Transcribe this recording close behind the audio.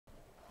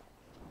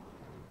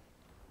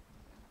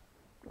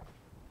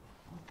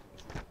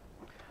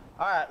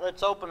All right,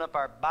 let's open up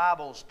our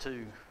Bibles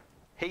to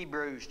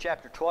Hebrews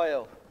chapter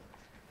 12.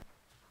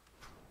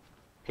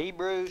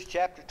 Hebrews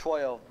chapter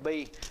 12.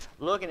 Be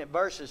looking at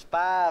verses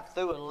 5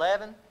 through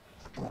 11.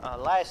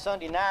 Last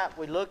Sunday night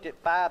we looked at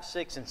 5,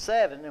 6, and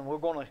 7, and we're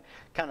going to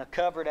kind of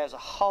cover it as a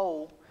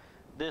whole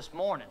this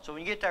morning. So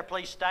when you get there,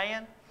 please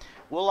stand.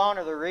 We'll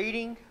honor the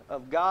reading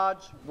of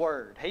God's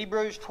Word.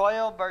 Hebrews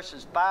 12,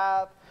 verses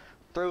 5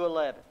 through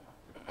 11.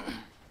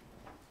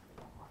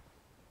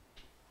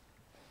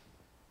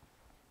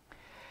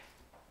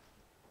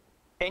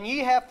 And ye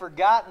have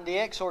forgotten the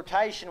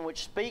exhortation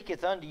which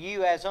speaketh unto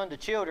you as unto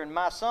children,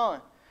 my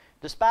son.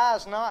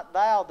 Despise not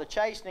thou the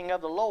chastening of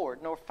the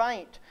Lord, nor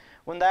faint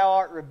when thou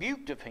art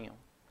rebuked of him.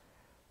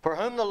 For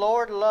whom the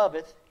Lord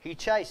loveth, he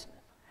chasteneth,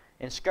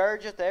 and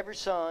scourgeth every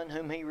son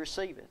whom he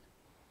receiveth.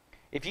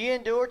 If ye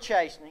endure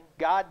chastening,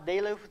 God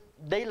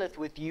dealeth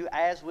with you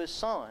as with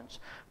sons.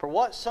 For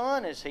what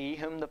son is he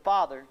whom the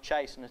Father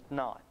chasteneth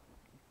not?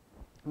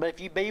 But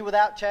if ye be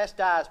without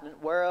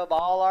chastisement, whereof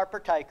all are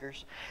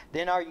partakers,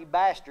 then are ye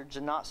bastards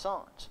and not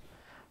sons.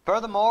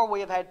 Furthermore, we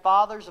have had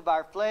fathers of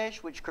our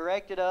flesh which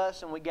corrected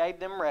us, and we gave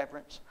them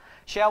reverence.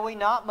 Shall we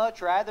not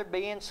much rather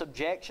be in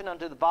subjection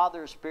unto the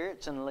Father of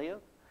spirits and live?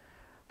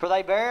 For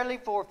they verily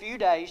for a few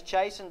days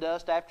chastened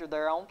us after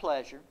their own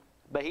pleasure,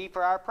 but he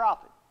for our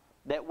profit,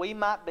 that we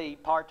might be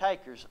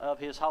partakers of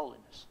his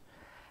holiness.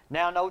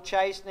 Now no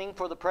chastening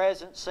for the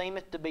present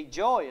seemeth to be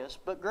joyous,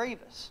 but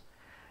grievous.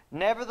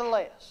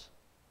 Nevertheless,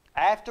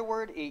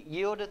 afterward it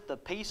yieldeth the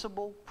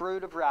peaceable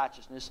fruit of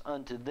righteousness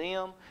unto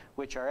them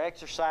which are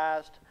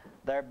exercised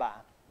thereby.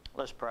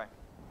 Let's pray.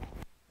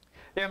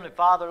 Dear Heavenly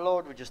Father,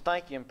 Lord, we just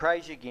thank you and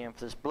praise you again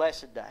for this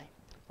blessed day,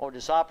 Lord,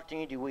 this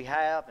opportunity we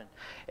have.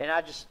 And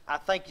I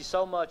thank you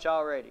so much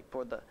already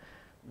for the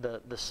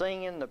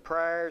singing, the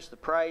prayers, the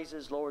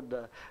praises, Lord,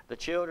 the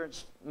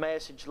children's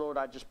message. Lord,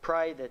 I just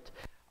pray that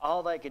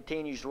all that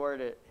continues,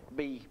 Lord, to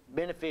be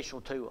beneficial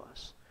to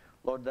us.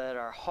 Lord, that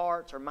our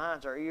hearts, our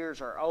minds, our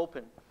ears are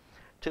open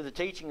to the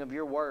teaching of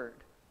your word.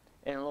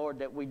 And Lord,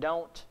 that we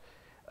don't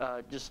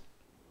just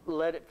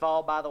let it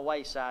fall by the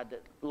wayside.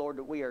 That, Lord,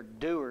 that we are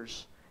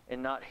doers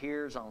and not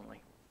hearers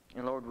only.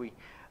 And Lord, we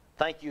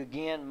thank you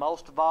again,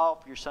 most of all,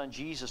 for your Son,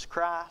 Jesus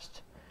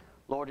Christ.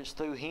 Lord, it's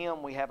through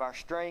him we have our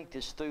strength.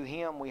 It's through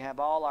him we have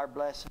all our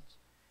blessings.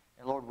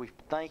 And Lord, we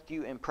thank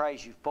you and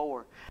praise you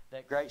for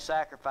that great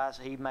sacrifice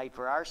that he made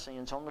for our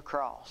sins on the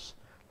cross.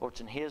 Lord,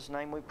 it's in his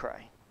name we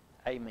pray.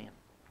 Amen.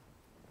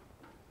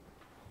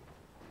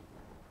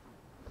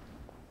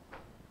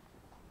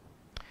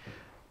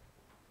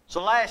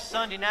 So last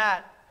Sunday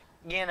night,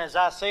 again, as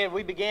I said,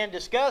 we began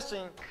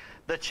discussing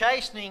the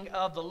chastening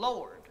of the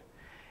Lord.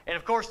 And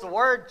of course, the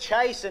word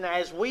chasten,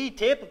 as we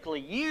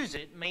typically use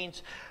it,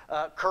 means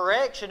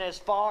correction as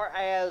far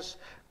as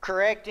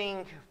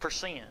correcting for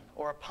sin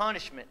or a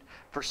punishment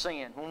for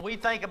sin. When we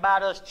think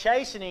about us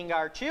chastening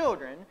our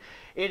children,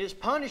 it is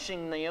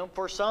punishing them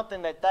for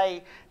something that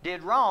they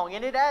did wrong.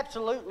 And it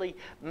absolutely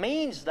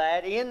means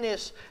that in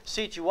this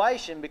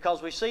situation,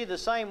 because we see the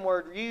same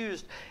word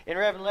used in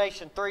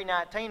Revelation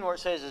 3:19 where it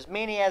says, as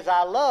many as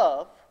I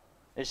love,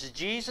 this is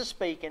Jesus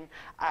speaking,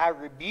 I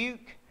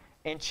rebuke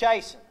and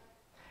chasten.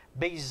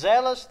 Be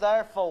zealous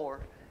therefore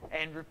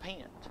and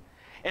repent.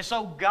 And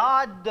so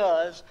God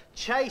does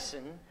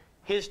chasten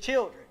his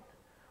children.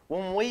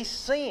 When we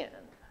sin,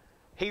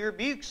 he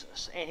rebukes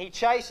us and he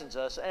chastens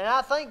us. And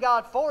I thank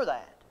God for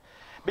that.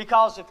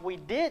 Because if we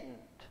didn't,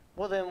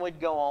 well then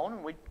we'd go on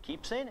and we'd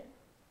keep sinning.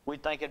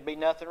 We'd think there'd be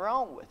nothing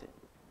wrong with it.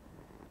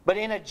 But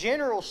in a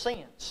general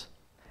sense,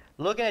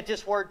 looking at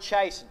this word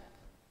chasten,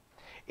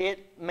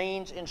 it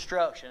means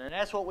instruction. And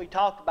that's what we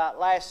talked about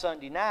last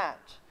Sunday night.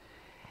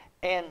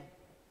 And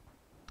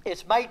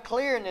it's made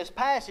clear in this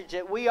passage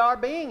that we are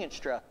being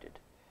instructed.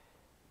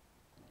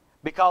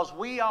 Because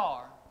we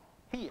are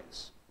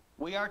his.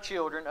 We are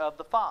children of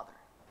the Father.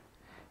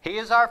 He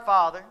is our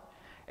Father,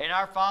 and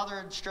our Father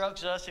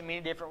instructs us in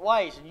many different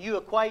ways. And you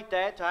equate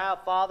that to how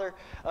a father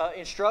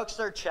instructs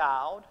their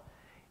child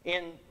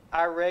in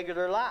our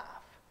regular life.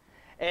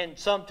 And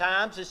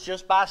sometimes it's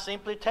just by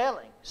simply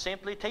telling,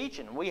 simply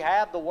teaching. We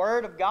have the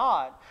Word of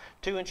God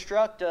to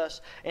instruct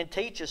us and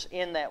teach us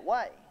in that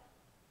way.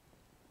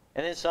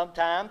 And then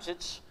sometimes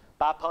it's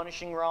by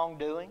punishing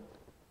wrongdoing,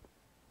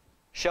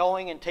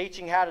 showing and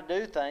teaching how to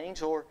do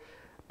things, or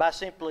by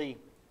simply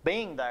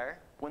being there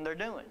when they're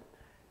doing.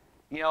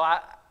 You know,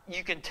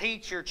 you can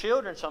teach your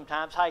children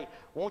sometimes, hey,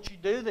 won't you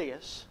do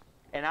this?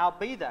 And I'll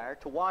be there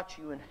to watch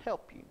you and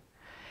help you.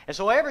 And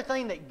so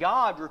everything that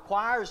God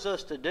requires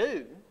us to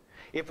do,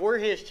 if we're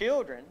his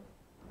children,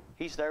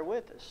 he's there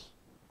with us.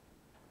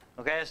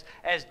 Okay,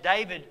 as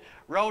David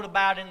wrote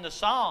about in the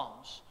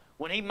Psalms,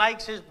 when he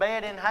makes his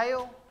bed in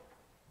hell,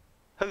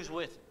 who's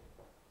with him?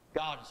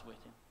 God is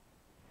with him.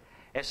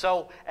 And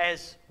so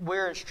as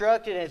we're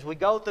instructed, as we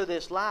go through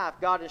this life,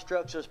 God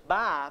instructs us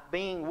by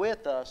being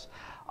with us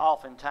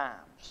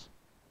oftentimes.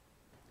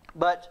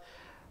 But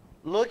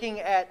looking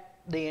at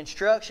the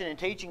instruction and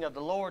teaching of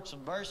the Lord,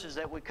 some verses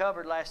that we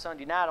covered last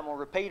Sunday night, I'm going to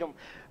repeat them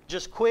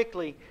just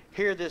quickly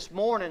here this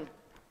morning.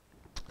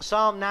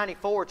 Psalm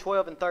 94,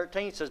 12 and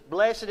 13 says,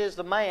 Blessed is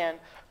the man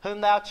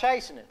whom thou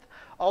chastenest,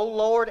 O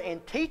Lord,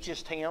 and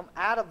teachest him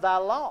out of thy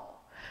law,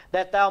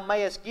 that thou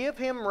mayest give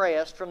him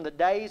rest from the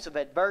days of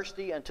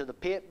adversity until the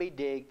pit be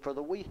digged for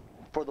the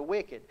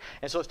wicked.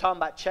 And so it's talking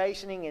about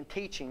chastening and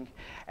teaching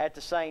at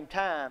the same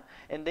time.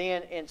 And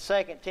then in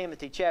 2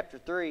 Timothy chapter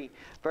 3,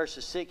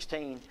 verses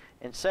 16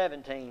 and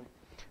 17,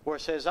 where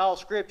it says, All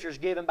Scripture is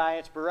given by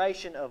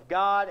inspiration of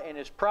God and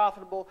is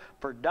profitable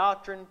for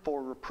doctrine,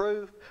 for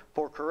reproof,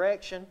 for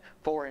correction,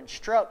 for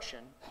instruction.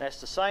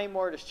 That's the same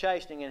word as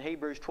chastening in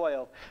Hebrews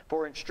 12.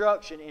 For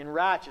instruction in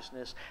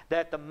righteousness,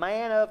 that the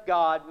man of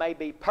God may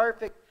be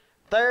perfect,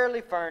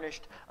 thoroughly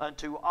furnished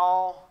unto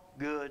all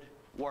good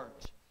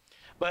works.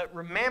 But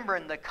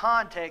remembering the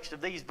context of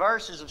these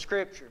verses of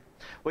Scripture,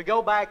 we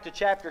go back to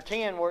chapter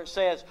 10 where it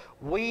says,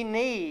 we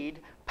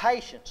need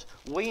patience.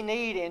 We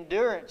need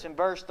endurance in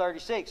verse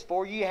 36.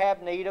 For you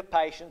have need of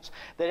patience,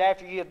 that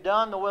after you have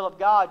done the will of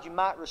God, you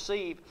might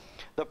receive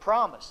the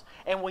promise.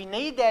 And we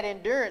need that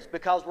endurance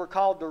because we're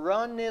called to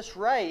run this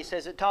race,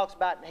 as it talks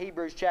about in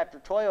Hebrews chapter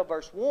 12,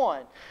 verse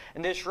 1.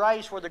 And this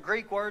race, where the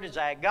Greek word is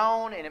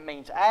agon, and it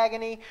means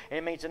agony, and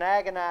it means an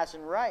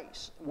agonizing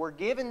race. We're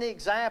given the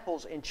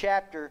examples in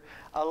chapter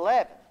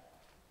 11.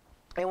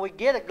 And we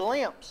get a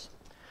glimpse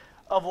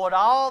of what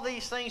all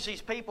these things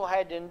these people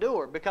had to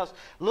endure. Because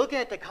looking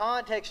at the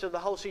context of the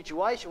whole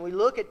situation, we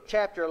look at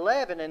chapter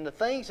 11 and the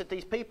things that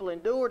these people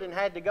endured and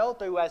had to go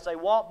through as they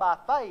walked by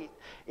faith.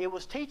 It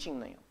was teaching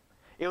them.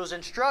 It was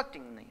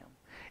instructing them.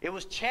 It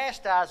was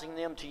chastising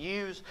them, to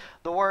use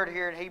the word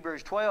here in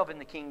Hebrews 12 in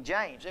the King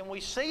James. And we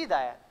see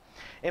that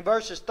in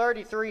verses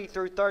 33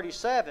 through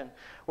 37,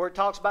 where it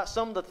talks about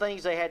some of the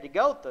things they had to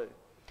go through.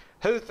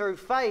 Who through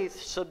faith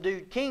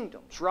subdued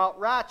kingdoms, wrought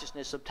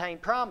righteousness,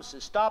 obtained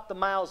promises, stopped the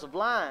mouths of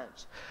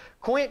lions,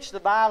 quenched the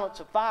violence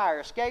of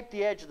fire, escaped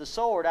the edge of the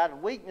sword, out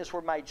of weakness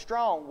were made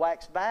strong,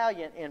 waxed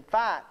valiant in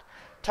fight,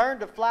 turned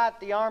to flight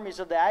the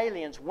armies of the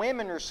aliens.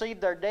 Women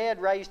received their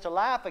dead raised to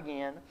life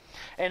again,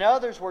 and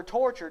others were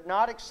tortured,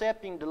 not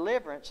accepting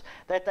deliverance,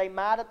 that they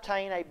might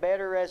obtain a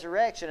better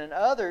resurrection. And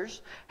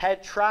others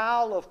had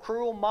trial of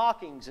cruel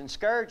mockings and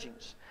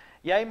scourgings.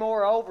 Yea,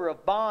 moreover,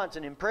 of bonds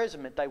and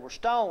imprisonment. They were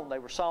stoned, they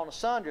were sawn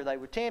asunder, they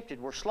were tempted,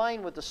 were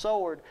slain with the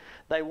sword.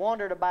 They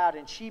wandered about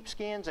in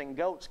sheepskins and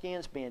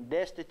goatskins, being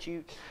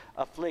destitute,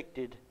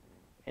 afflicted,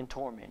 and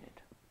tormented.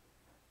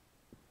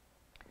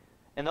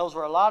 And those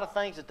were a lot of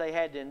things that they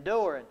had to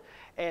endure.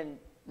 And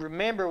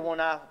remember,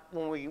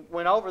 when we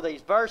went over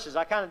these verses,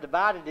 I kind of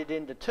divided it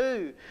into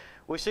two.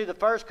 We see the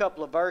first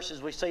couple of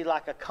verses, we see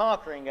like a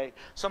conquering,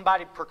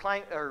 somebody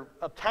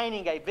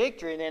obtaining a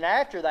victory. And then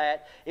after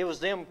that, it was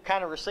them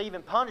kind of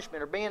receiving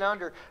punishment or being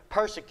under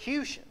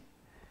persecution.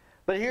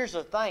 But here's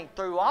the thing,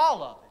 through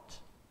all of it,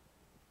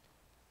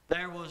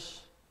 there was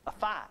a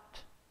fight.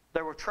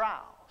 There were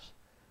trials.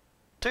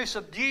 To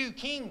subdue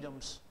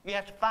kingdoms, you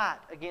have to fight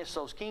against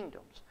those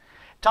kingdoms.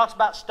 It talks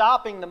about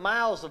stopping the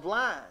mouths of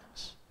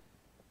lions.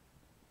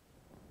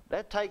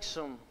 That takes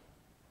some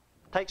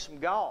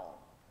gall.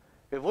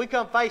 If we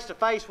come face to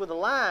face with a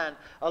lion,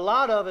 a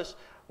lot of us,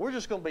 we're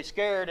just going to be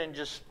scared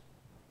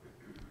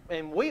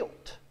and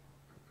wilt.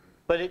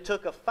 But it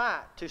took a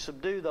fight to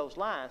subdue those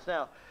lions.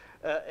 Now,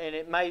 and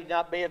it may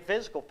not be a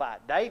physical fight.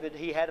 David,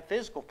 he had a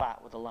physical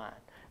fight with a lion.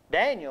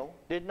 Daniel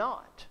did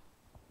not.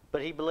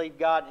 But he believed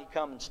God, and he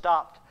come and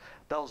stopped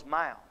those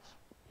mouths.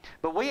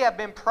 But we have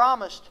been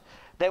promised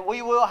that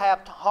we will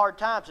have hard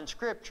times in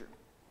Scripture.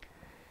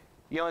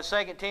 You know, in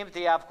 2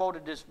 Timothy, I've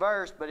quoted this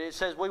verse, but it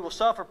says, we will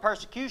suffer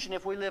persecution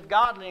if we live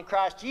godly in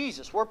Christ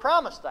Jesus. We're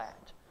promised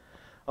that.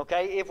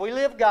 Okay, if we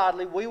live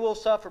godly, we will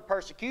suffer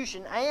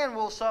persecution and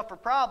we'll suffer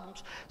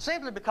problems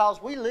simply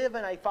because we live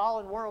in a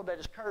fallen world that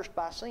is cursed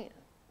by sin.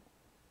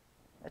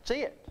 That's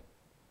it.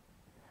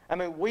 I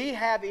mean, we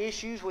have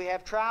issues, we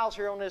have trials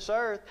here on this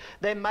earth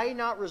that may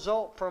not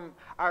result from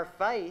our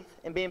faith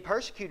and being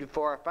persecuted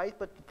for our faith,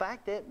 but the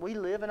fact that we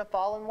live in a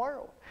fallen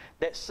world.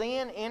 That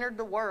sin entered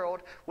the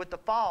world with the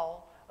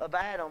fall of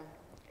Adam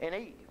and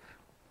Eve.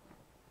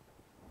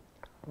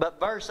 But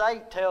verse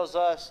 8 tells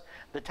us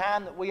the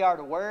time that we are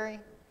to worry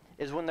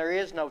is when there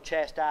is no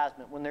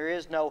chastisement, when there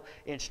is no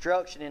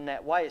instruction in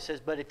that way. It says,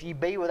 but if ye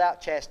be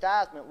without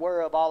chastisement,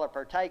 whereof all are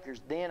partakers,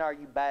 then are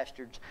you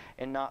bastards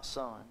and not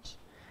sons.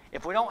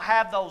 If we don't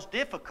have those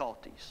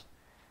difficulties,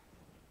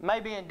 it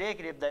may be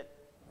indicative that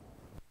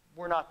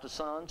we're not the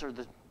sons or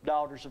the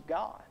daughters of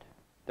God,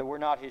 that we're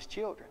not His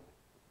children.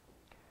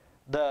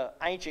 The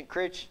ancient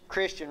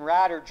Christian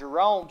writer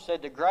Jerome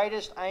said the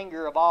greatest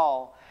anger of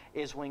all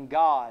is when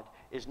God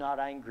is not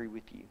angry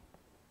with you.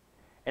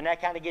 And that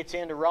kind of gets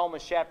into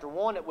Romans chapter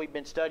 1 that we've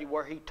been studying,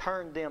 where He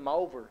turned them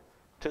over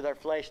to their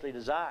fleshly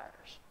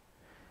desires.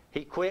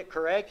 He quit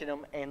correcting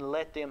them and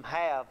let them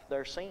have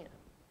their sin.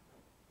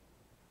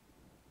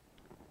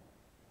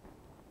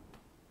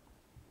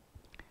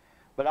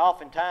 But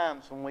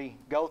oftentimes when we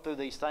go through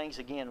these things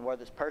again,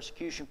 whether it's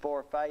persecution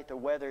for our faith or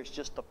whether it's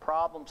just the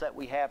problems that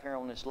we have here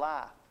on this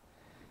life,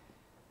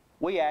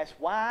 we ask,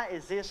 why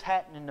is this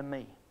happening to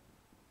me?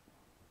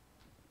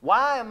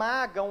 Why am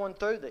I going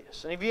through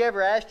this? And have you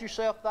ever asked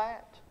yourself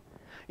that?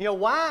 You know,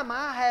 why am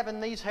I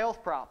having these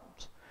health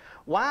problems?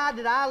 Why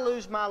did I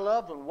lose my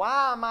loved one?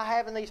 Why am I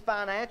having these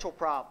financial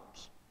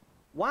problems?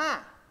 Why?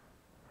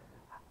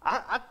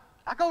 I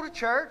go to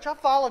church, I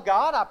follow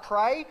God, I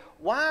pray.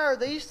 Why are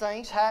these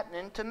things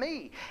happening to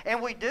me?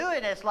 And we do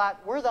it as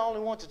like we're the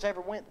only ones that's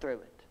ever went through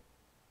it.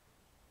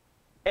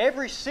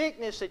 Every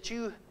sickness that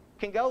you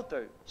can go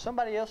through,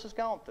 somebody else has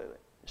gone through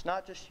it. It's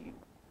not just you.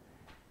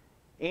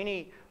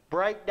 Any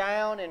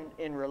breakdown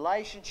in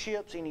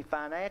relationships, any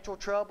financial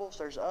troubles,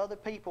 there's other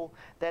people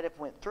that have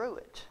went through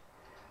it.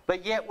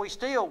 But yet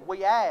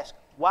we ask,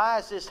 why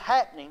is this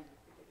happening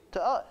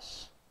to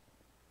us?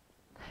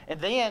 And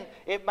then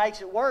it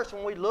makes it worse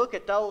when we look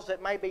at those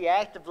that may be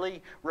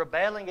actively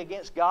rebelling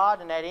against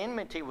God and that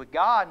enmity with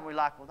God, and we're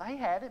like, well, they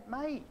had it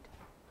made.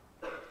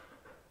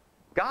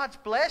 God's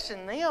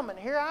blessing them, and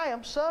here I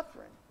am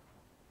suffering.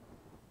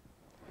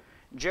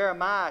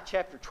 Jeremiah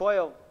chapter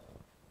 12,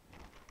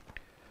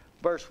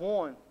 verse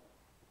 1.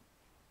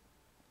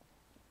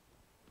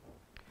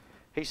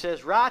 He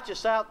says,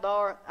 Righteous art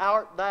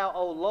thou,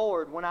 O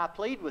Lord, when I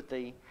plead with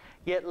thee,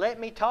 yet let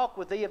me talk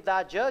with thee of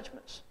thy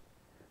judgments.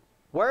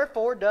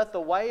 Wherefore doth the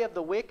way of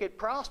the wicked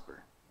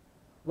prosper?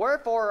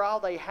 Wherefore are all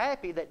they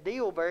happy that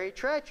deal very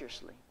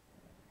treacherously?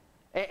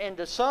 And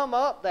to sum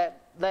up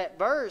that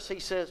verse, he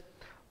says,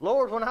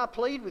 Lord, when I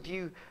plead with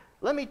you,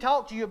 let me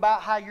talk to you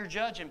about how you're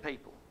judging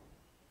people.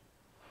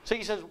 So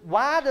he says,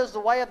 why does the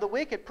way of the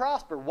wicked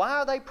prosper? Why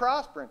are they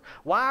prospering?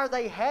 Why are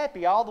they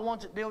happy, all the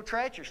ones that deal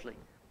treacherously?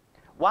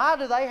 Why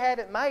do they have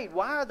it made?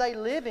 Why are they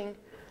living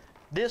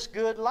this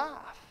good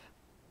life?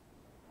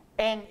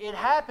 And it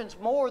happens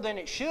more than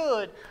it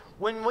should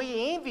when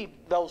we envy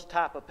those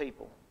type of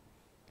people.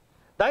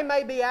 They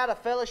may be out of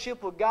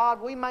fellowship with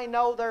God. We may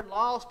know they're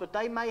lost, but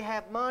they may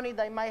have money.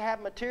 They may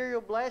have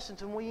material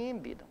blessings, and we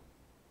envy them.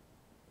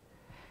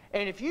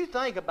 And if you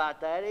think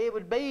about that, it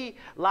would be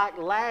like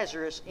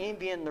Lazarus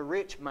envying the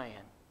rich man.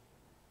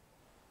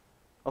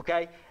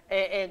 Okay?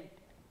 And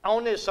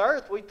on this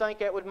earth, we think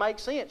that would make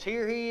sense.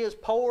 Here he is,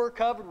 poor,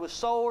 covered with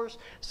sores,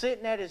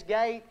 sitting at his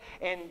gate,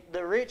 and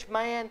the rich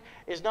man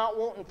is not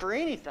wanting for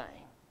anything.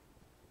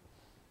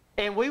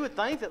 And we would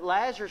think that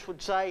Lazarus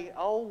would say,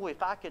 oh,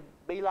 if I could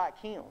be like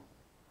him.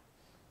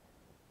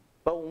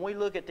 But when we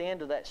look at the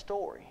end of that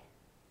story,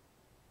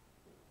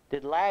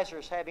 did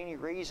Lazarus have any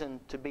reason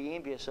to be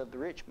envious of the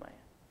rich man?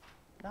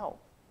 No.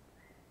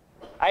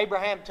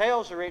 Abraham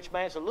tells the rich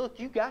man, said, look,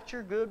 you got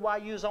your good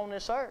while you was on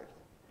this earth.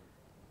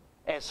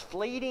 As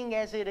fleeting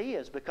as it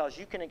is, because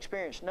you can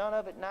experience none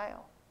of it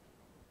now.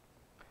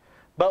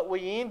 But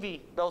we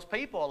envy those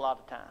people a lot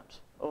of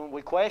times. When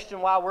we question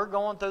why we're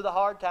going through the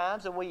hard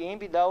times, and we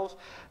envy those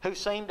who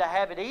seem to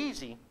have it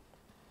easy.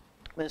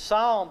 In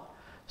Psalm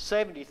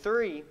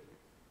 73,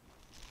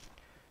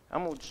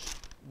 I'm going to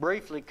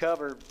briefly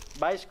cover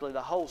basically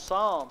the whole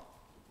psalm.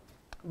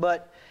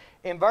 But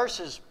in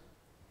verses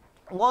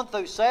 1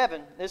 through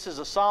 7, this is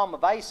a psalm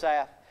of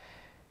Asaph.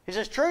 He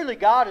says, Truly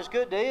God is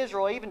good to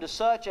Israel, even to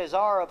such as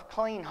are of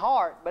clean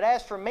heart. But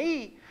as for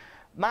me,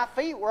 my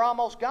feet were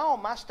almost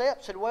gone. My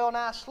steps had well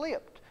nigh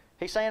slipped.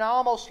 He's saying I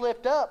almost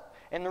slipped up.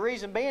 And the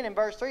reason being, in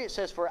verse 3, it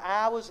says, For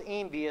I was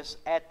envious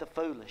at the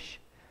foolish,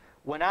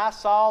 when I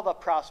saw the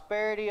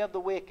prosperity of the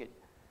wicked.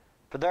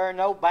 For there are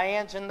no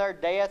bands in their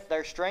death,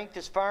 their strength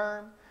is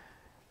firm.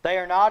 They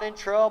are not in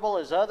trouble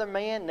as other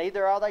men,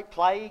 neither are they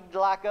plagued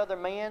like other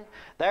men.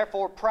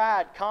 Therefore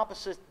pride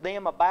compasseth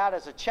them about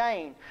as a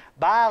chain,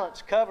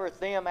 violence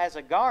covereth them as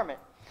a garment.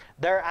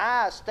 Their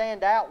eyes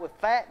stand out with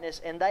fatness,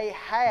 and they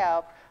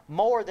have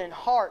more than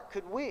heart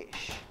could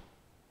wish.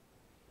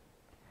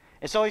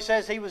 And so he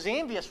says he was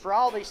envious for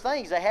all these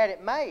things. They had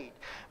it made.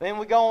 Then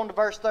we go on to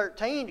verse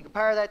 13 to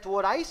compare that to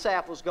what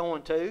Asaph was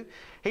going to.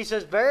 He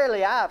says,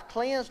 Verily I have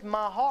cleansed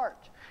my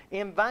heart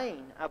in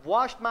vain. I've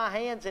washed my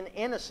hands in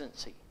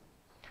innocency.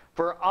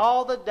 For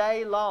all the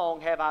day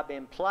long have I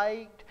been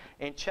plagued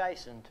and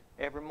chastened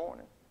every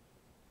morning.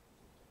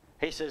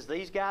 He says,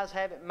 these guys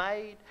have it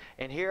made,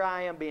 and here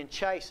I am being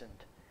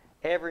chastened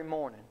every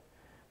morning.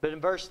 But in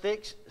verse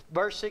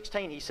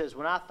 16 he says,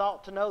 When I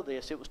thought to know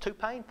this, it was too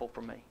painful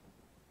for me.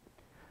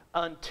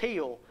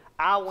 Until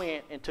I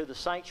went into the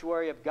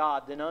sanctuary of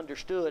God, then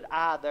understood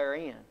I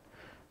therein.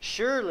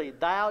 Surely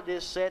thou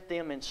didst set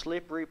them in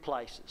slippery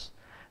places.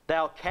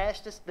 Thou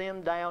castest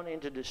them down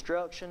into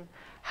destruction.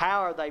 How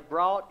are they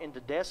brought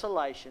into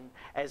desolation,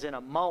 as in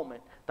a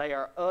moment they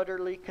are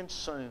utterly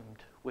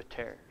consumed with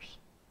terrors.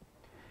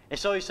 And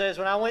so he says,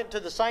 when I went to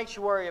the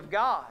sanctuary of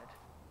God,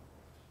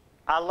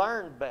 I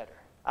learned better.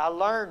 I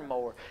learned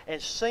more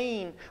and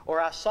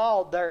I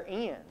saw their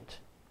end.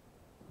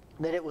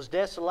 That it was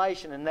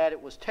desolation and that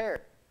it was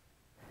terror.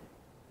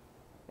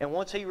 And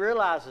once he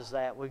realizes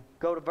that, we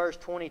go to verse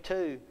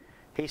 22.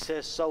 He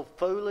says, So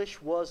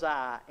foolish was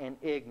I and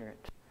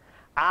ignorant.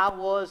 I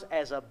was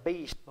as a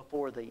beast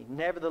before thee.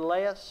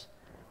 Nevertheless,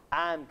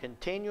 I am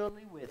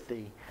continually with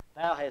thee.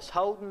 Thou hast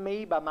holden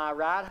me by my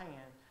right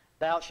hand.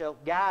 Thou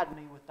shalt guide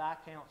me with thy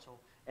counsel,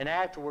 and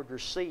afterward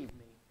receive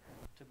me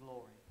to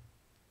glory.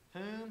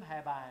 Whom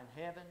have I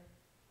in heaven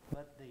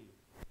but thee?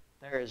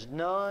 There is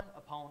none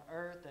upon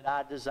earth that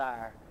I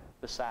desire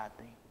beside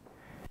thee.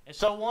 And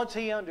so once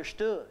he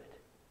understood,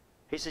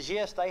 he says,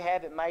 yes, they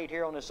have it made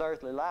here on this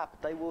earthly life,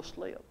 but they will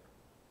slip.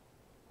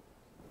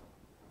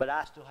 But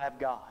I still have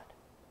God.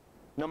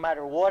 No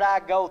matter what I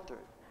go through,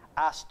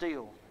 I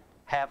still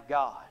have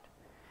God.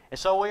 And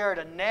so we are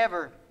to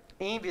never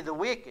envy the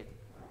wicked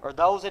or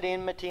those at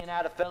enmity and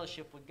out of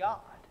fellowship with God.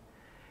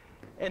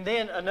 And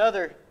then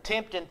another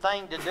tempting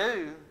thing to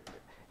do,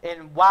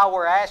 and while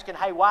we're asking,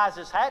 hey, why is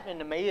this happening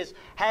to me, is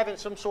having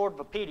some sort of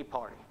a pity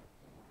party.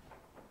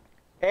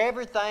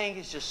 Everything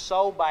is just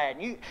so bad.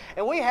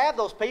 And we have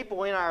those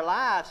people in our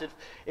lives.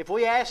 If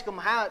we ask them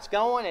how it's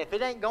going, if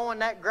it ain't going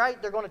that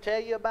great, they're going to tell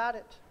you about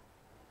it.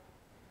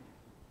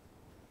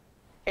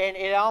 And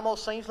it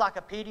almost seems like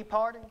a pity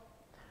party.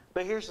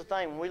 But here's the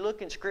thing. When we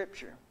look in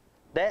Scripture,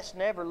 that's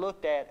never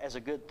looked at as a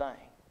good thing.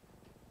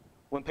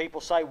 When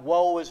people say,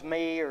 woe is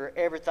me, or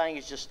everything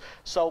is just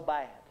so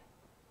bad.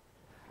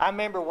 I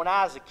remember when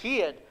I was a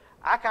kid,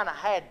 I kind of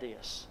had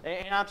this.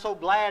 And I'm so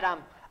glad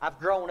I've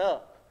grown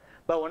up.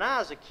 But when I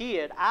was a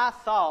kid, I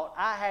thought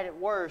I had it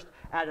worst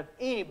out of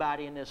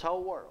anybody in this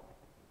whole world.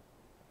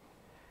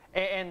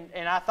 And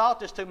I thought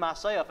this to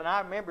myself, and I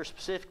remember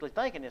specifically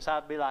thinking this.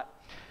 I'd be like,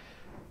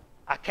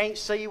 I can't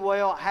see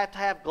well, I have to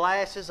have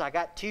glasses, I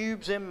got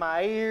tubes in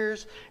my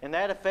ears, and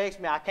that affects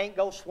me. I can't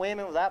go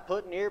swimming without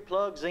putting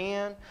earplugs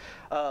in.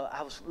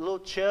 I was a little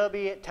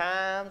chubby at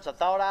times. I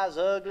thought I was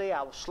ugly.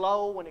 I was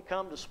slow when it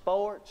come to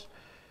sports.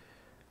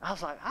 I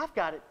was like, I've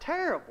got it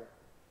terrible.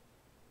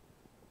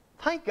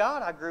 Thank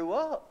God I grew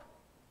up.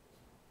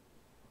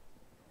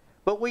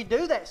 But we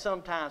do that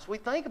sometimes. We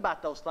think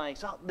about those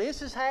things. Oh,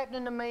 this is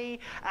happening to me.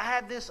 I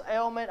have this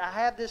ailment. I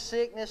have this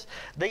sickness.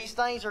 These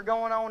things are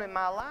going on in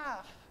my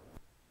life.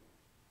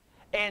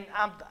 And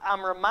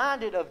I'm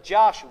reminded of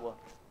Joshua.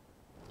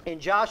 In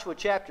Joshua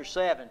chapter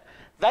 7,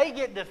 they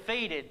get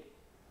defeated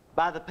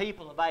by the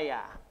people of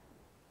Ai.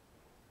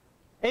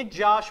 And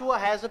Joshua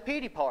has a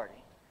pity party.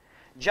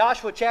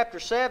 Joshua chapter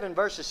 7,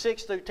 verses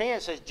 6 through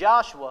 10 says,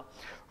 Joshua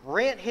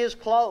rent his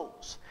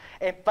clothes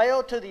and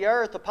fell to the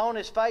earth upon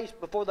his face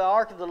before the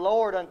ark of the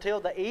Lord until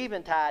the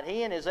eventide,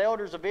 he and his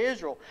elders of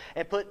Israel,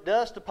 and put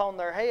dust upon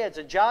their heads.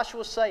 And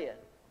Joshua said,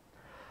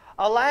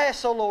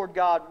 Alas, O Lord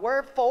God,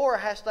 wherefore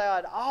hast thou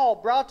at all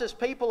brought this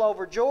people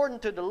over Jordan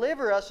to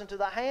deliver us into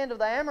the hand of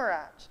the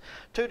Amorites,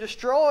 to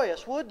destroy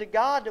us? Would to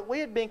God that we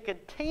had been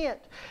content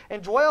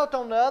and dwelt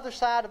on the other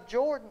side of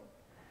Jordan.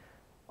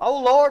 O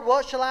Lord,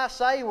 what shall I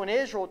say when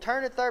Israel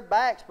turneth their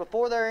backs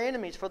before their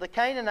enemies? For the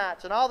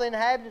Canaanites and all the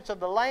inhabitants of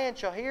the land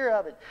shall hear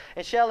of it,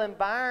 and shall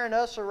environ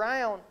us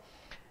around,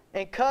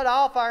 and cut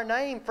off our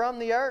name from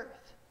the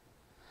earth.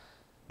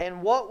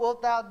 And what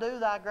wilt thou do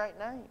thy great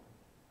name?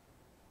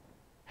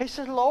 He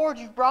said, Lord,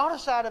 you've brought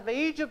us out of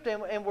Egypt,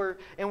 and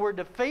we're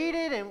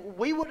defeated, and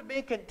we would have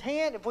been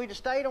content if we'd have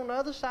stayed on the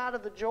other side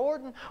of the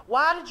Jordan.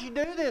 Why did you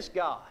do this,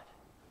 God?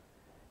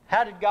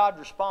 How did God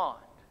respond?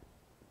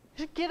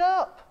 He said, get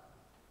up.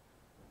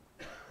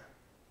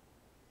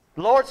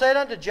 The Lord said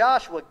unto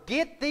Joshua,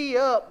 Get thee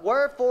up,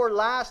 wherefore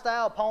liest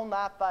thou upon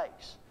thy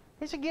face?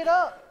 He said, get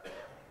up.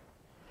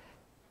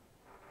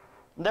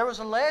 There was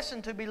a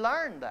lesson to be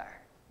learned there.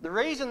 The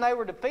reason they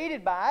were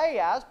defeated by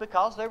Ai is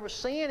because there was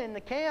sin in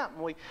the camp.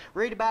 And we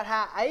read about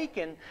how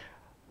Achan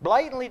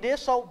blatantly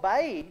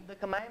disobeyed the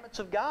commandments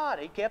of God.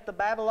 He kept the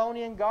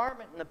Babylonian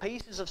garment and the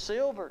pieces of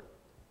silver.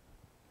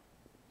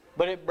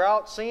 But it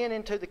brought sin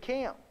into the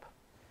camp.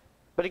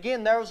 But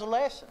again, there was a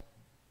lesson.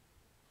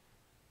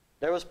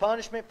 There was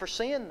punishment for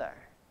sin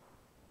there.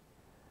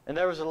 And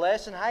there was a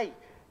lesson, hey,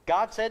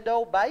 God said to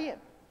obey Him.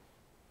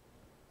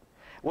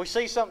 We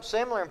see something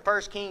similar in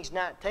 1 Kings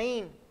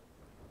 19.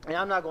 And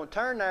I'm not going to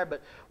turn there,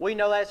 but we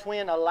know that's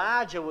when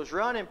Elijah was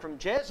running from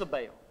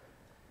Jezebel.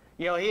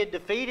 You know, he had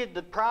defeated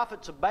the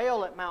prophets of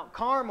Baal at Mount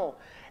Carmel.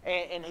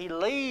 And he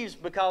leaves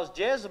because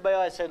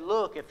Jezebel had said,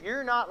 look, if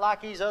you're not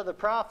like these other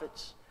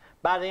prophets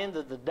by the end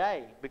of the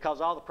day,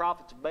 because all the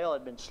prophets of Baal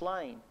had been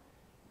slain,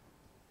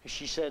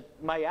 she said,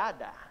 may I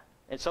die.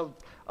 And so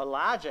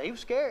Elijah, he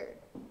was scared.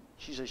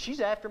 She said, she's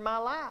after my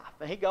life.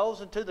 And he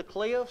goes into the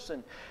cliffs,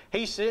 and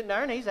he's sitting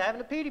there, and he's having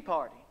a pity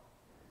party.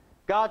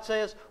 God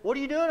says, what are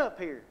you doing up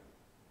here?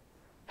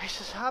 He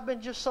says, I've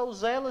been just so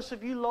zealous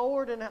of you,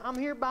 Lord, and I'm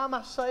here by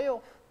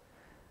myself.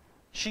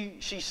 She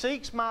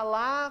seeks my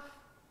life.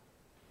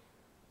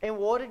 And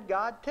what did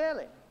God tell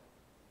him?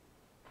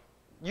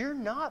 You're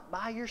not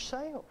by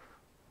yourself.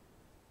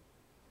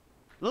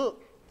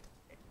 Look,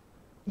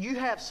 you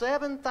have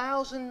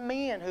 7,000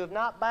 men who have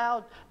not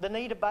bowed the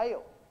knee to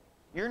Baal.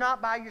 You're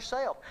not by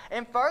yourself.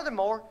 And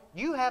furthermore,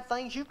 you have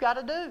things you've got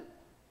to do.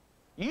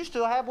 You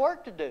still have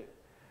work to do.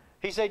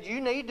 He said, you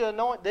need to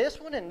anoint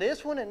this one and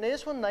this one and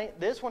this one.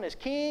 This one is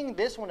king.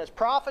 This one is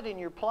prophet in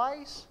your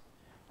place.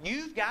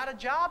 You've got a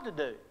job to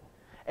do.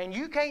 And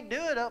you can't do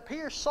it up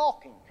here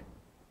sulking.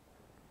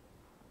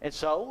 And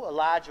so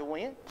Elijah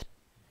went.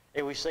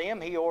 And we see him.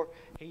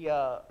 He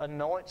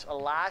anoints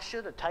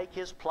Elisha to take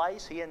his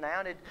place. He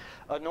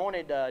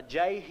anointed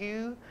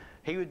Jehu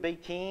he would be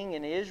king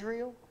in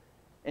Israel,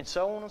 and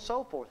so on and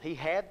so forth. He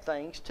had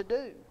things to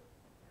do.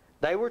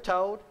 They were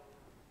told,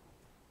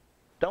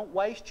 don't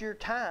waste your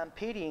time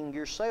pitying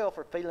yourself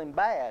or feeling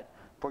bad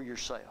for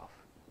yourself.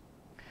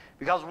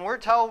 Because when we're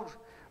told,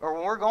 or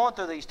when we're going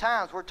through these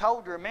times, we're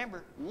told to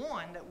remember,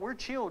 one, that we're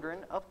children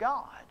of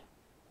God.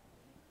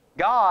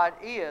 God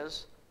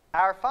is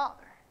our Father.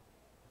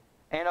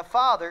 And a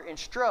father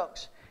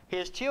instructs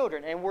his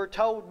children, and we're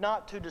told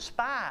not to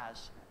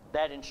despise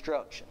that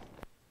instruction.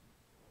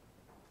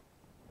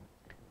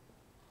 It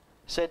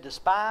said,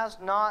 despise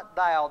not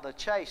thou the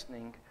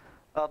chastening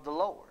of the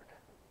Lord.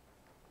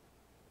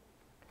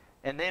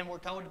 And then we're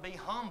told to be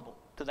humble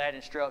to that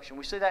instruction.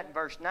 We see that in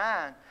verse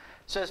 9. It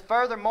says,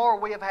 furthermore,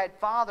 we have had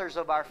fathers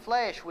of our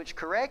flesh which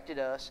corrected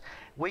us.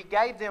 We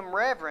gave them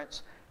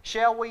reverence.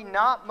 Shall we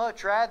not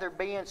much rather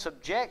be in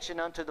subjection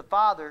unto the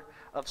Father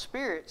of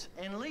spirits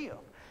and live?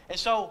 And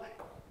so,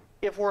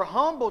 if we're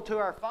humble to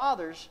our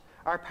fathers,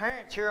 our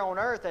parents here on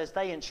earth, as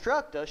they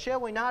instruct us, shall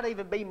we not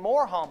even be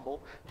more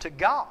humble to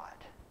God?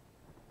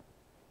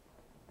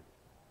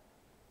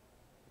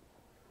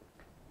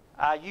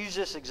 I used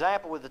this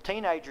example with the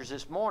teenagers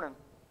this morning.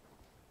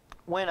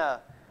 When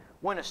a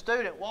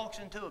student walks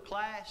into a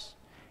class,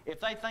 if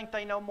they think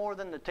they know more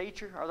than the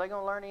teacher, are they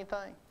going to learn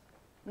anything?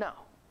 No.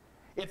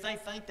 If they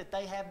think that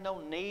they have no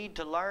need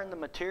to learn the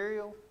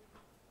material,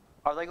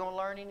 are they going to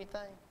learn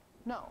anything?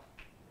 No.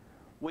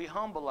 We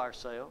humble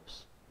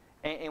ourselves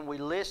and we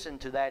listen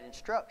to that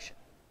instruction.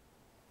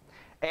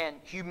 And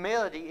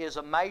humility is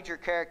a major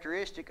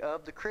characteristic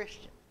of the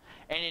Christian.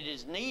 And it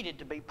is needed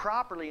to be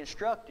properly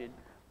instructed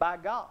by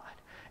God.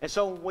 And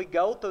so when we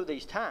go through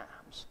these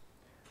times,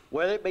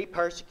 whether it be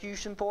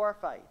persecution for our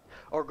faith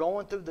or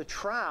going through the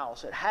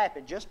trials that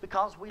happen just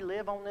because we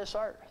live on this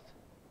earth,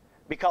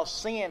 because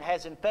sin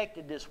has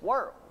infected this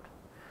world,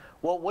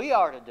 what we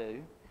are to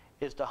do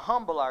is to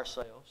humble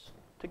ourselves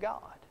to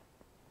God.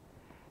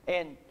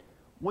 And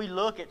we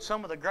look at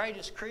some of the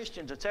greatest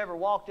Christians that's ever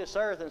walked this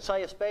earth and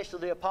say especially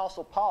the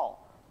Apostle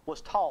Paul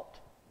was taught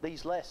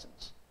these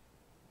lessons.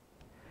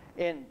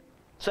 In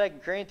 2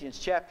 Corinthians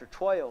chapter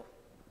 12,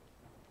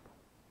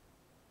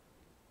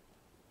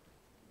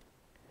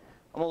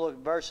 I'm going to look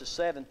at verses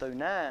 7 through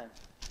 9.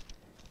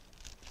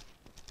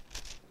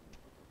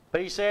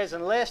 But he says,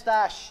 and lest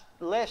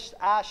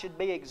I should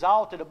be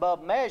exalted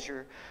above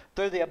measure,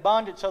 through the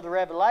abundance of the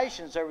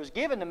revelations there was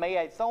given to me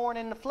a thorn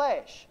in the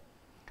flesh,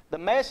 the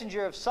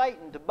messenger of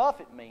Satan to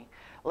buffet me,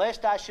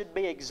 lest I should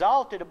be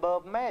exalted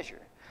above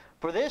measure.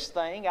 For this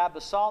thing I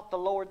besought the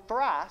Lord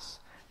thrice,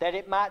 that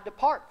it might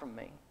depart from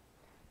me.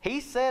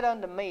 He said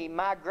unto me,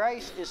 my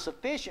grace is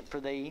sufficient for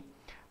thee,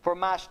 for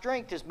my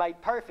strength is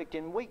made perfect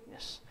in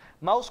weakness.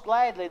 Most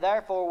gladly,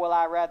 therefore, will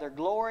I rather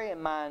glory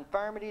in my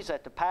infirmities,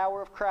 that the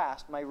power of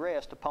Christ may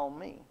rest upon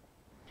me.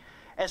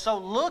 And so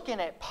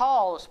looking at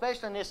Paul,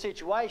 especially in this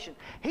situation,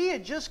 he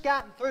had just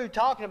gotten through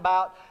talking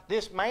about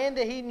this man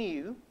that he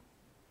knew,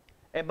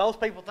 and most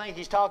people think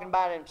he's talking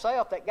about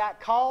himself, that got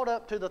called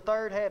up to the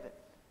third heaven.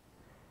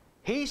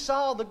 He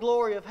saw the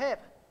glory of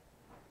heaven.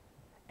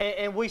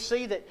 And we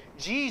see that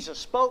Jesus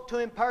spoke to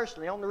him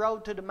personally on the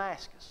road to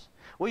Damascus.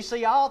 We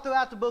see all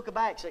throughout the book of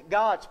Acts that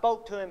God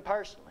spoke to him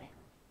personally.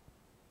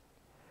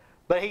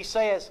 But he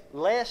says,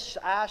 lest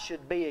I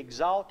should be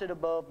exalted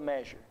above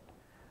measure,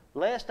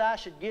 lest I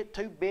should get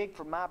too big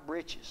for my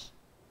britches,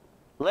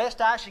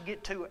 lest I should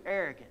get too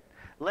arrogant,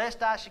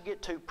 lest I should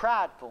get too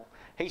prideful.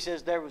 He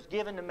says, there was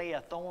given to me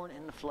a thorn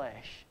in the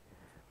flesh.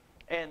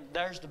 And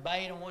there's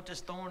debate on what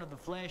this thorn of the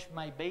flesh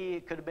may be.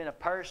 It could have been a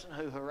person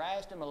who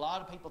harassed him. A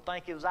lot of people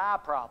think it was eye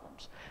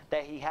problems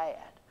that he had.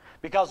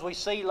 Because we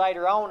see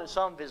later on in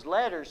some of his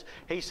letters,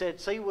 he said,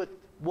 see with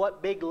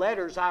what big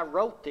letters I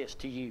wrote this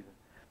to you.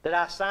 That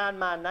I signed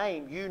my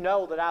name, you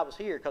know that I was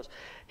here. Because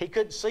he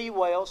couldn't see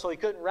well, so he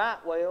couldn't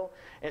write well.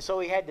 And so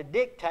he had to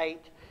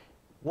dictate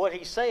what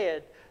he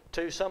said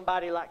to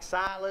somebody like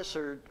Silas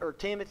or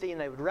Timothy, and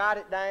they would write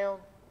it down.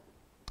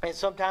 And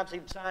sometimes he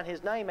would sign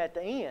his name at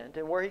the end.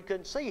 And where he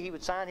couldn't see, he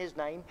would sign his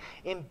name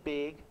in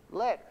big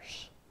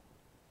letters.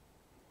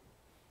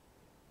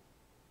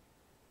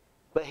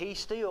 But he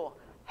still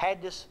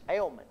had this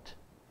ailment.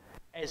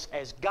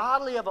 As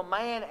godly of a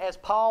man as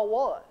Paul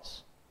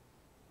was,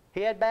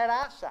 he had bad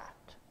eyesight.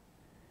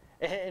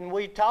 And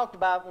we talked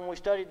about, when we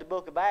studied the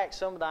book of Acts,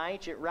 some of the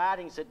ancient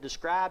writings that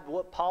described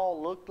what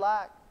Paul looked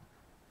like.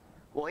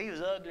 Well, he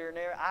was uglier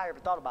than I ever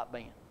thought about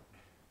being.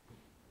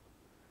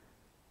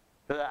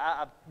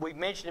 We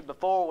mentioned it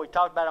before. We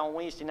talked about it on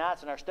Wednesday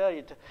nights in our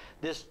study.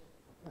 This,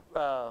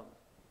 I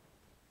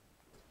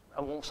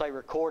won't say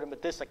recording,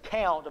 but this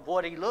account of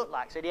what he looked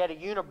like. Said he had a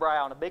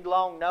unibrow and a big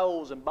long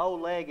nose and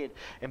bow-legged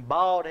and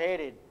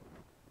bald-headed.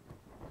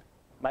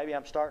 Maybe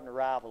I'm starting to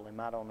rival him.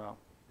 I don't know.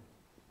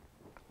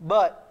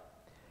 But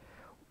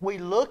we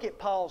look at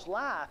Paul's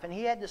life, and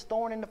he had this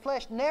thorn in the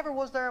flesh. Never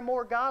was there a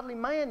more godly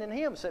man than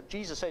him, except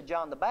Jesus said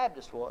John the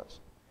Baptist was.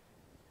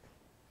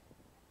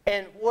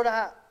 And what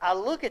I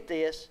look at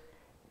this,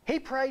 he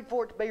prayed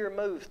for it to be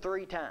removed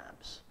 3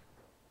 times.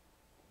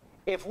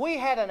 If we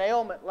had an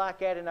ailment like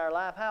that in our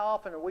life, how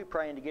often are we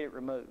praying to get it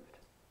removed?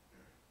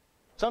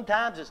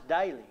 Sometimes it's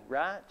daily,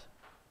 right?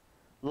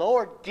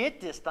 Lord, get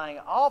this thing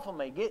off of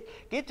me.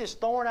 Get this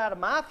thorn out of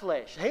my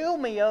flesh. Heal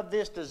me of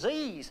this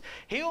disease.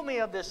 Heal me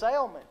of this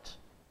ailment.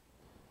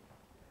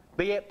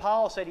 But yet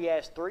Paul said he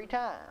asked 3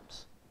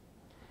 times.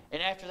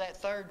 And after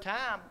that 3rd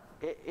time,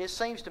 it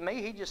seems to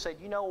me he just said,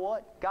 you know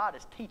what? God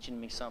is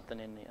teaching me something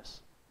in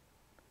this.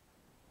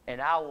 And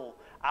I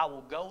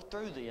will go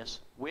through this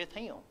with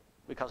him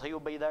because he will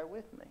be there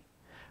with me.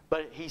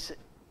 But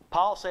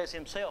Paul says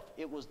himself,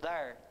 it was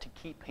there to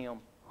keep him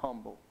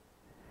humble.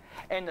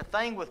 And the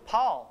thing with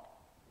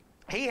Paul,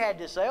 he had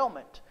this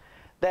ailment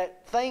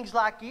that things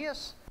like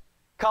this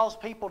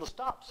caused people to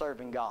stop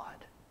serving God.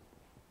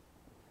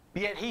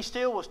 Yet he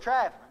still was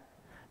traveling.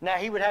 Now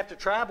he would have to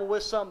travel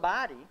with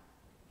somebody.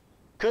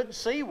 Couldn't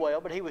see well,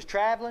 but he was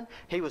traveling.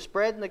 He was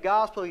spreading the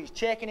gospel. He was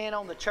checking in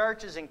on the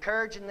churches,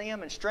 encouraging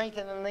them and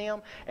strengthening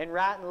them and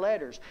writing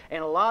letters.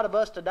 And a lot of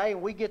us today,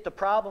 when we get the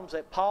problems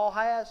that Paul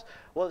has,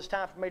 well, it's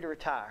time for me to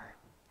retire.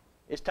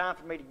 It's time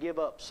for me to give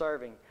up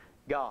serving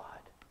God.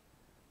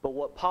 But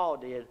what Paul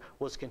did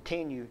was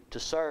continue to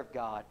serve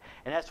God.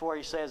 And that's where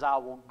he says, I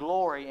will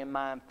glory in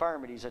my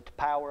infirmities that the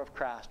power of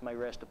Christ may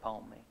rest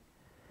upon me.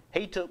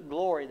 He took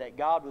glory that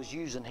God was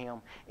using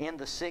him in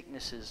the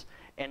sicknesses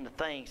and the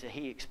things that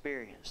he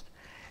experienced.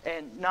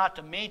 And not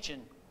to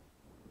mention,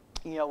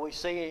 we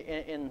see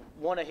in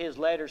one of his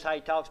letters how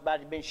he talks about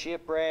he'd been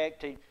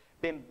shipwrecked, he'd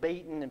been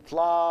beaten and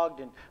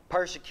flogged and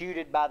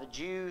persecuted by the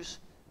Jews.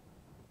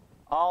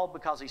 All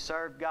because he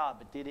served God.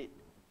 But did it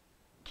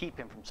keep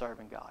him from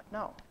serving God?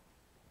 No.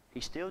 He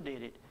still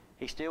did it.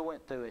 He still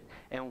went through it.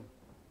 And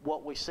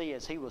what we see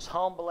is he was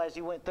humble as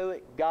he went through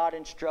it. God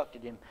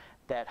instructed him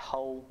that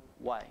whole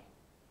way.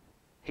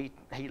 He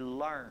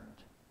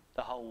learned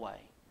the whole way.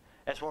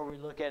 That's where we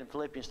look at in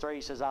Philippians 3.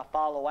 He says, I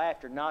follow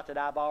after, not that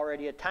I've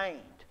already attained.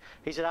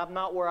 He said, I'm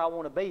not where I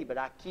want to be, but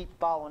I keep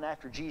following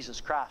after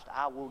Jesus Christ.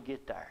 I will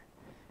get there.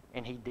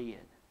 And he did.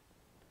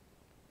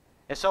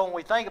 And so when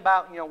we think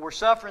about, we're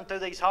suffering through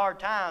these hard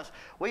times,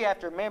 we have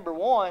to remember,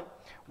 one,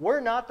 we're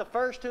not the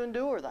first to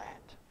endure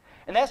that.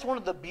 And that's one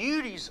of the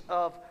beauties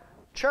of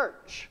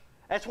church.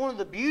 That's one of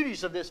the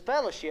beauties of this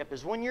fellowship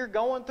is when you're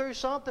going through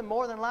something,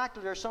 more than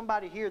likely there's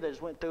somebody here that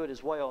has went through it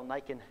as well, and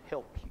they can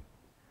help you.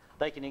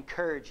 They can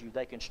encourage you.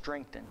 They can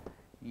strengthen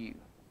you.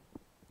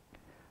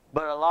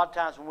 But a lot of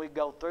times when we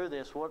go through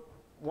this,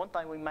 one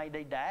thing we may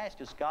need to ask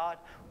is, God,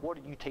 what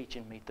are you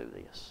teaching me through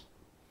this?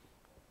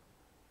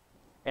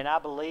 And I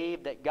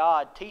believe that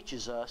God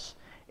teaches us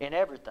in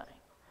everything.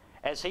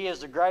 As He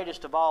is the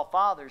greatest of all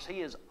fathers,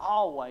 He is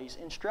always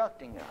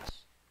instructing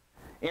us.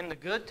 In the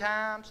good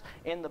times,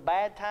 in the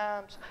bad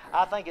times,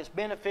 I think it's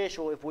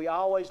beneficial if we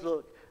always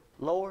look,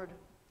 Lord,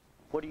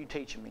 what are you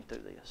teaching me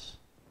through this?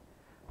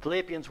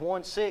 Philippians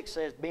 1:6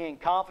 says, being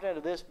confident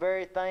of this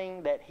very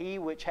thing, that He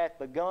which hath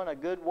begun a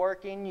good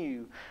work in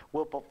you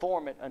will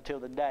perform it until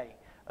the day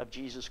of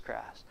Jesus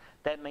Christ.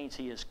 That means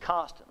He is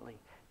constantly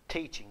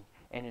teaching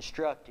and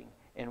instructing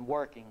and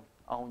working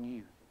on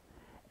you.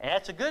 And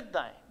that's a good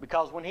thing,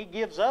 because when He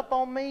gives up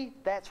on me,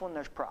 that's when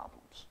there's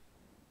problems.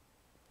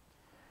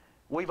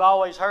 We've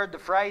always heard the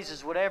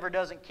phrases, whatever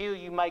doesn't kill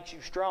you makes you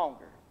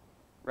stronger.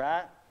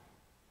 Right?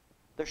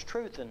 There's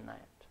truth in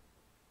that.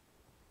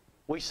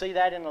 We see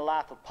that in the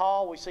life of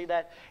Paul. We see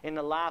that in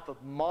the life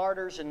of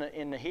martyrs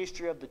in the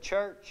history of the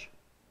church.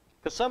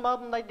 Because some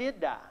of them, they did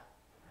die.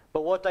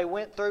 But what they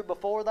went through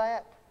before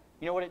that,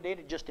 you know what it did?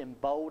 It just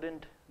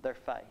emboldened their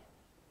faith.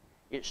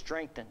 It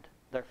strengthened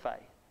their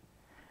faith.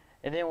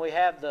 And then we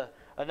have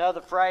another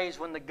phrase,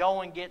 when the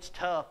going gets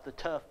tough, the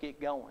tough get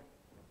going.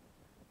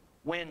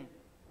 When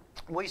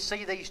we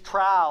see these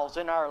trials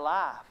in our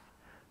life,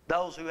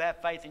 those who have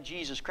faith in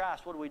Jesus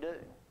Christ, what do?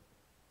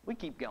 We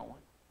keep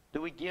going.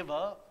 Do we give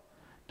up?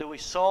 Do we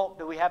sulk?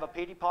 Do we have a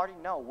pity party?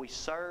 No, we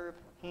serve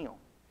Him.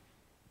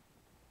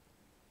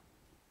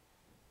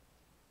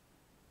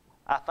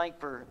 I think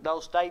for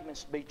those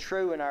statements to be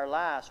true in our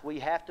lives, we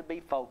have to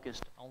be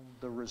focused on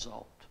the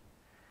result.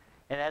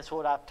 And that's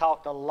what I've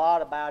talked a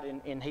lot about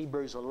in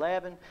Hebrews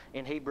 11,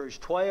 in Hebrews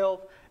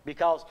 12,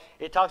 because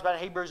it talks about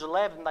in Hebrews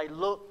 11, they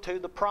look to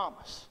the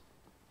promise.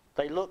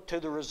 They look to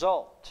the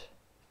result.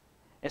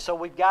 And so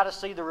we've got to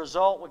see the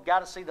result, we've got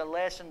to see the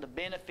lesson, the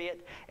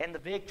benefit, and the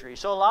victory.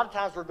 So a lot of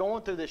times we're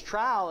going through this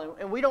trial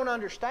and we don't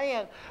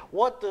understand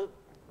what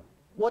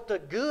the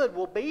good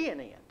will be in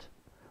it.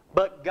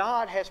 But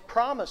God has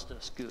promised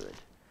us good.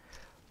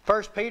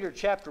 1 Peter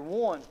chapter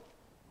 1,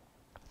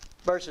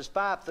 verses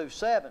 5 through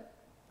 7.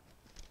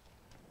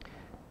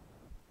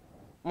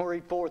 I'm going to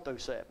read 4 through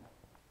 7.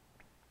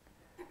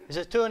 It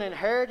says, to an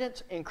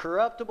inheritance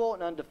incorruptible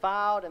and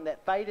undefiled, and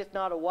that fadeth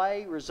not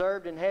away,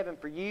 reserved in heaven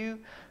for you,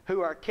 who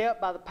are kept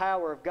by the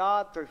power of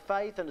God through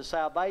faith unto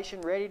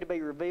salvation, ready to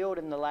be revealed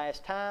in the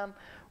last time,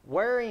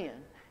 wherein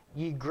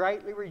ye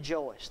greatly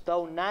rejoice,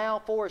 though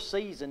now for a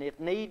season, if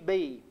need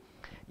be,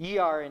 ye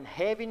are in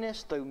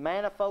heaviness through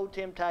manifold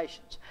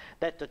temptations,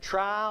 that the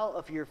trial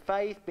of your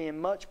faith, being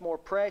much more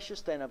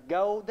precious than of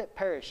gold that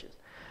perisheth,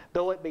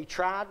 though it be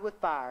tried with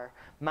fire,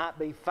 might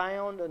be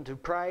found unto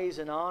praise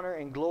and honor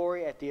and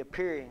glory at the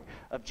appearing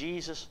of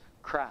Jesus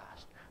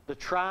Christ. The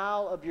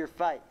trial of your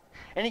faith.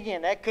 And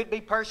again, that could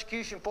be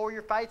persecution for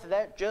your faith.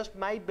 That just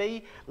may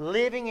be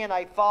living in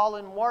a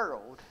fallen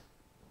world.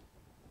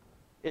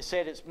 It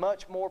said it's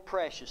much more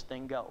precious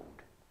than gold.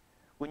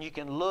 When you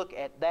can look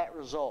at that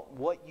result,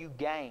 what you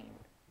gain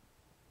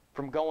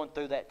from going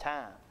through that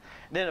time.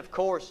 And then, of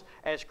course,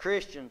 as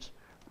Christians,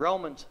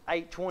 Romans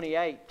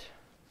 8:28,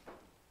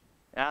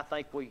 and I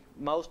think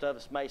most of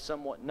us may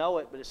somewhat know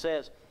it, but it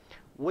says,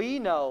 we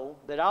know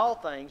that all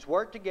things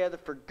work together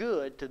for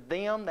good to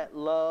them that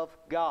love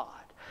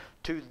God,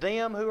 to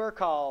them who are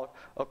called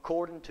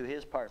according to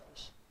His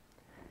purpose.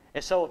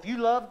 And so if you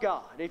love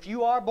God, if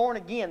you are born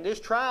again, this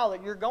trial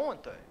that you're going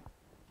through,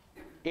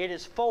 it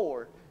is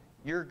for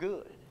your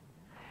good.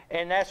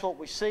 And that's what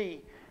we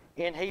see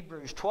in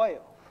Hebrews 12,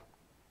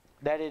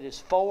 that it is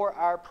for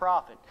our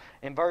profit.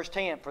 In verse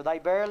 10, for they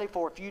verily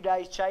for a few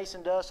days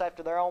chastened us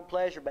after their own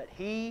pleasure, but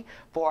He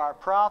for our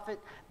profit,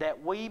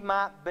 that we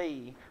might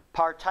be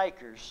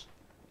partakers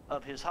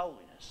of His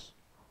holiness.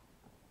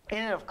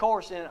 And of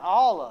course, in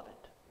all of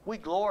it, we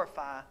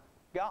glorify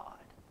God.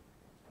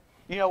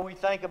 You know, we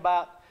think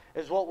about,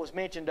 as what was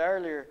mentioned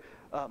earlier,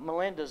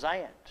 Melinda's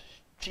aunt.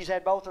 She's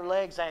had both her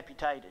legs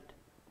amputated.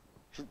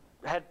 She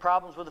had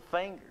problems with a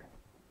finger.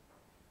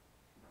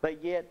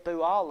 But yet,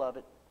 through all of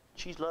it,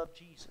 she's loved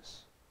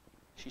Jesus.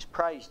 She's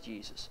praised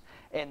Jesus.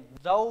 And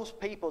those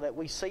people that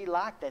we see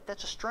like that,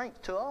 that's a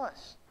strength to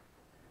us.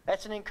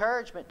 That's an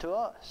encouragement to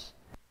us.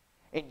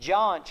 In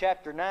John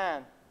chapter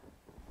 9,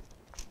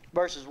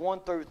 verses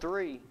 1 through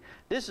 3,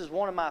 this is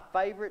one of my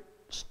favorite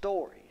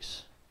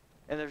stories.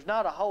 And there's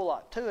not a whole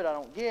lot to it, I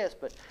don't guess,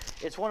 but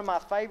it's one of my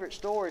favorite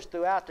stories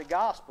throughout the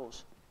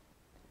Gospels.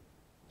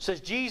 It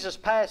says, Jesus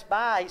passed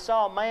by, He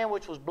saw a man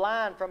which was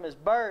blind from his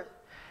birth,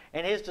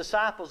 and His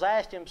disciples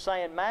asked Him,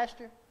 saying,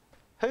 Master,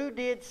 who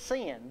did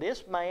sin,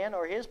 this man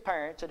or his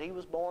parents, that he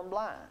was born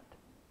blind?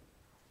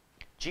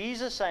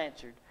 Jesus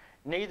answered,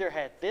 neither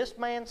hath this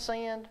man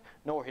sinned,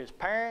 nor his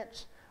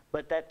parents,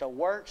 but that the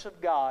works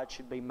of God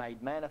should be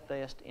made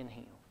manifest in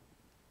him.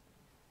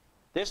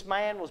 This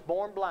man was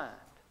born blind.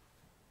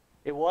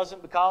 It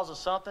wasn't because of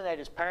something that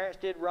his parents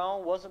did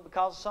wrong. It wasn't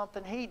because of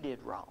something he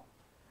did wrong.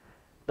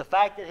 The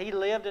fact that he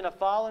lived in a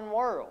fallen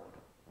world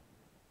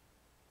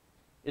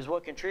is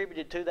what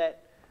contributed to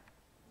that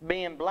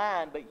being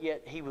blind, but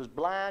yet he was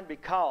blind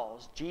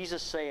because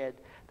Jesus said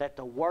that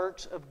the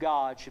works of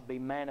God should be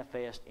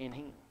manifest in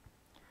him.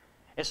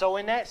 And so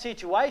in that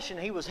situation,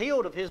 he was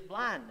healed of his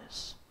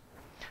blindness.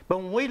 But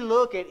when we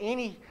look at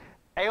any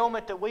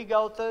ailment that we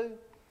go through,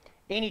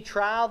 any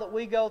trial that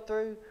we go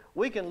through,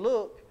 we can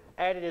look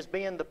at it as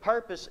being the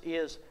purpose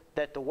is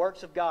that the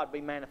works of God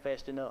be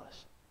manifest in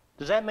us.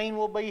 Does that mean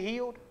we'll be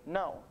healed?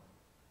 No.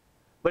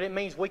 But it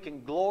means we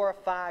can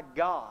glorify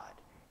God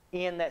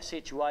in that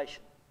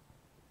situation.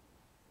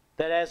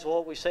 That as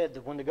what we said,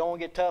 that when the going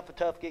gets tough, the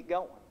tough get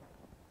going.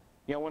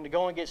 You know, when the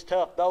going gets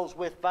tough, those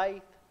with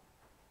faith,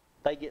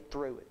 they get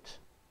through it.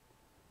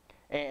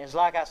 And it's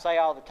like I say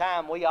all the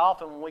time, we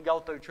often, when we go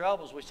through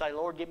troubles, we say,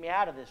 Lord, get me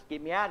out of this,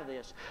 get me out of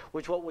this.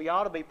 Which what we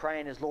ought to be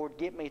praying is, Lord,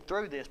 get me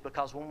through this,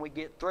 because when we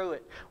get through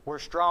it, we're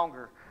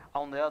stronger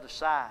on the other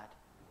side.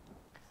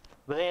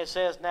 But then it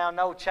says, now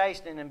no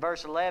chastening in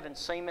verse 11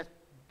 seemeth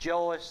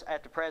joyous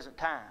at the present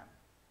time.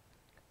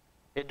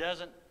 It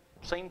doesn't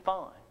seem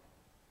fun.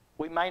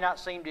 We may not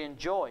seem to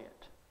enjoy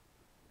it.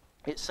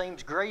 It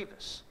seems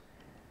grievous.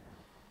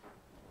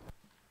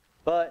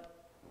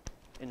 But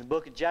in the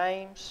book of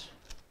James,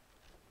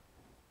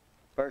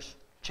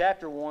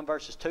 chapter 1,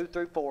 verses 2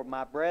 through 4,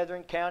 my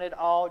brethren, count it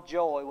all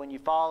joy when you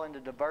fall into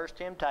diverse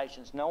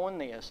temptations, knowing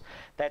this,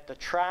 that the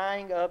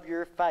trying of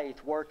your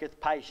faith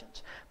worketh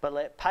patience. But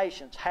let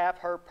patience have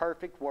her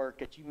perfect work,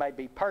 that you may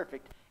be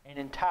perfect and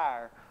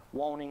entire,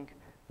 wanting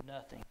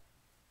nothing.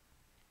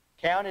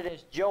 Count it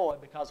as joy,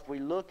 because if we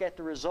look at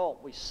the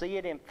result, we see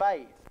it in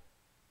faith.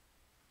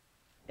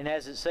 And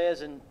as it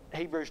says in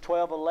Hebrews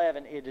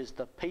 12:11, it is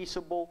the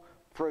peaceable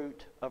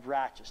fruit of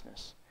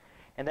righteousness.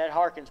 And that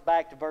harkens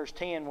back to verse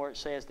 10, where it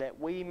says that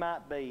we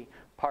might be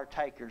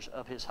partakers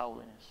of His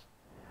holiness.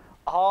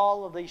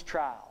 All of these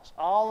trials,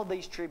 all of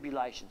these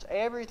tribulations,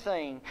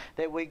 everything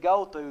that we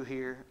go through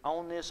here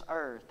on this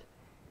earth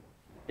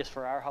is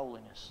for our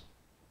holiness.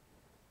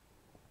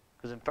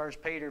 Because in 1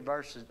 Peter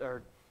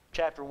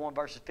chapter 1,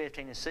 verses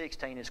 15 and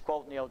 16, is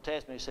quoting the Old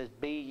Testament. It says,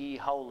 be ye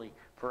holy,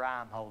 for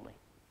I am holy.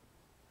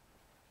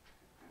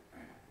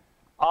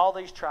 All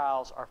these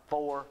trials are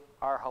for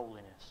our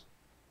holiness,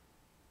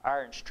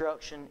 our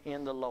instruction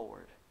in the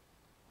Lord.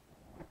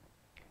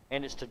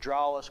 And it's to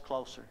draw us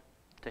closer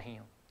to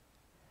Him.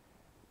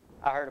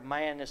 I heard a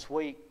man this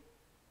week,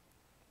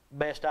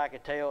 best I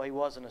could tell, he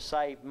wasn't a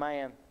saved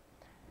man,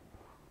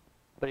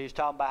 but he was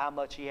talking about how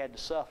much he had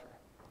to suffer.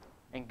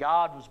 And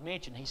God was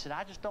mentioned. He said,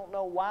 I just don't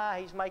know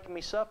why He's making me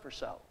suffer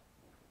so.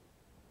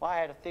 Well, I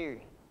had a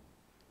theory.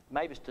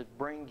 Maybe it's to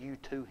bring you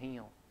to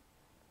Him.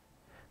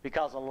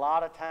 Because a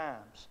lot of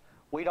times,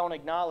 we don't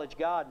acknowledge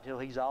God until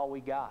He's all we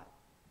got.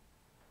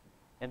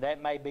 And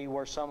that may be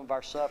where some of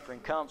our suffering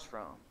comes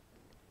from.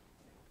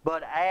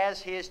 But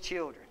as His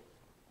children,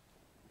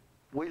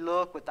 we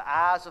look with the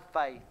eyes of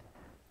faith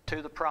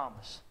to the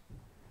promise.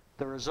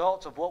 The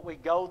results of what we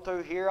go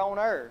through here on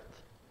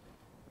earth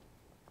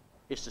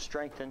is to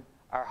strengthen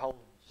our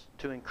holiness,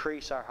 to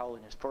increase our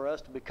holiness, for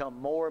us to become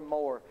more and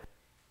more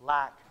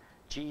like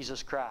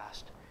Jesus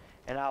Christ.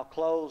 And I'll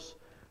close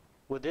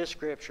with this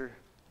scripture,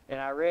 and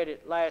I read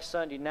it last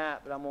Sunday night,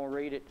 but I'm going to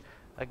read it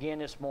again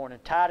this morning.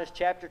 Titus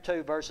chapter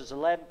 2, verses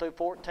 11 through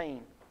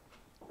 14.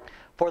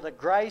 For the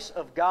grace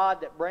of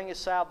God that bringeth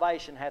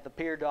salvation hath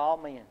appeared to all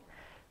men,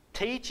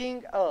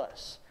 teaching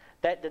us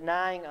that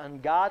denying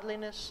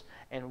ungodliness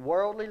and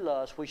worldly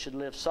lust, we should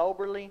live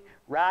soberly,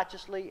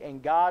 righteously,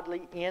 and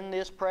godly in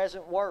this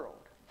present world,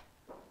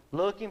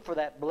 looking for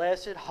that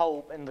blessed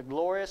hope and the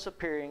glorious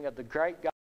appearing of the great God